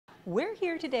We're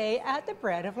here today at the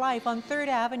Bread of Life on 3rd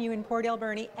Avenue in Port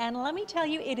Alberni, and let me tell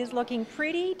you, it is looking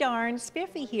pretty darn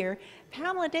spiffy here.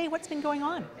 Pamela Day, what's been going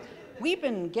on? We've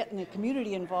been getting the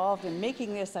community involved and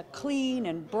making this a clean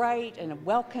and bright and a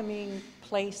welcoming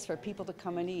place for people to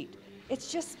come and eat.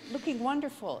 It's just looking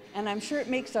wonderful, and I'm sure it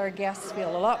makes our guests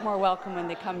feel a lot more welcome when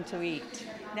they come to eat.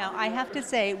 Now, I have to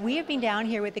say, we have been down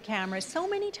here with the camera so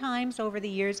many times over the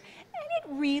years,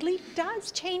 and it really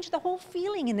does change the whole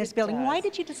feeling in this building. does. Why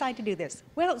did you decide to do this?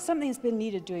 Well, it's something that's been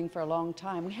needed doing for a long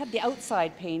time. We had the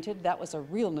outside painted, that was a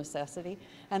real necessity,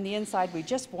 and the inside we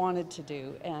just wanted to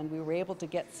do, and we were able to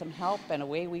get some help, and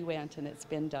away we went, and it's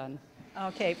been done.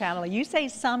 Okay, Pamela, you say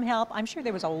some help. I'm sure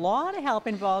there was a lot of help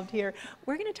involved here.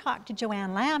 We're going to talk to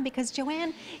Joanne Lamb because,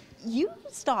 Joanne, you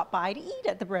stop by to eat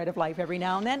at the Bread of Life every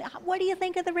now and then. What do you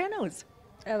think of the renos?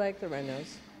 I like the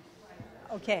renos.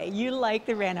 Okay, you like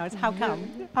the renos. How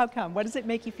come? How come? What does it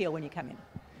make you feel when you come in?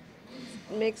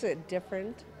 It makes it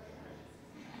different.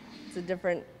 It's a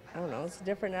different, I don't know, it's a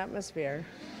different atmosphere.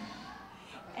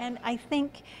 And I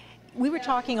think we were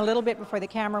talking a little bit before the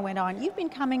camera went on. You've been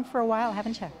coming for a while,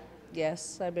 haven't you?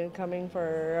 Yes, I've been coming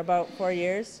for about 4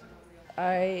 years.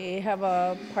 I have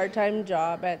a part-time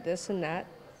job at this and that.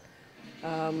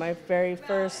 My very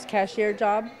first cashier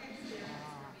job.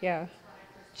 Yeah.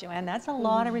 Joanne, that's a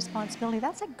lot of responsibility.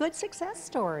 That's a good success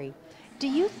story. Do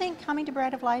you think coming to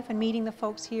Bread of Life and meeting the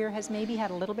folks here has maybe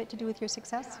had a little bit to do with your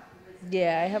success?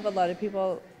 Yeah, I have a lot of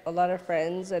people, a lot of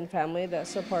friends and family that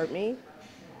support me.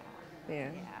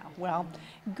 Yeah. Well,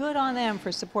 good on them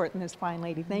for supporting this fine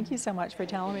lady. Thank you so much for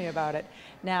telling me about it.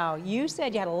 Now, you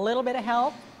said you had a little bit of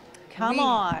help. Come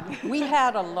on. We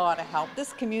had a lot of help.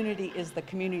 This community is the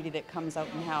community that comes out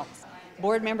and helps.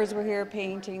 Board members were here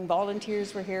painting,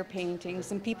 volunteers were here painting,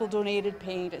 some people donated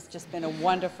paint. It's just been a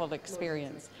wonderful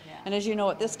experience. Yeah. And as you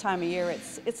know, at this time of year,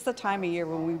 it's the time of year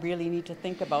when we really need to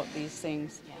think about these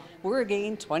things. Yeah. We're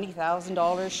again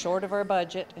 $20,000 short of our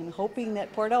budget and hoping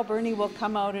that Port Alberni will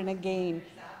come out and again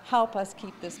help us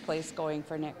keep this place going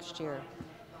for next year.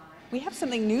 We have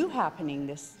something new happening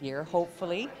this year,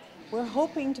 hopefully. We're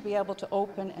hoping to be able to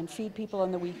open and feed people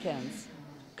on the weekends.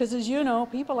 Because as you know,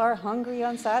 people are hungry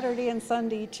on Saturday and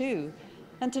Sunday too.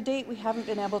 And to date, we haven't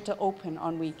been able to open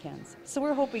on weekends. So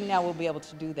we're hoping now we'll be able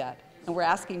to do that. And we're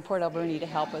asking Port Alberni to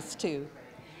help us too.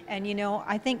 And you know,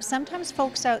 I think sometimes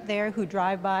folks out there who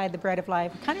drive by the Bread of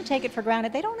Life kind of take it for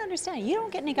granted. They don't understand. You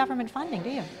don't get any government funding, do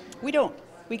you? We don't.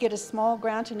 We get a small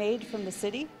grant and aid from the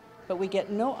city, but we get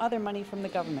no other money from the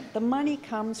government. The money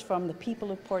comes from the people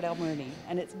of Port Alberni,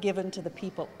 and it's given to the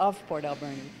people of Port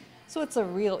Alberni. So it's a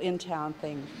real in-town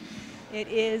thing. It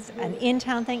is an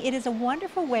in-town thing. It is a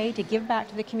wonderful way to give back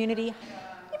to the community.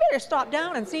 You better stop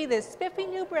down and see this spiffy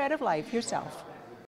new Bread of Life yourself.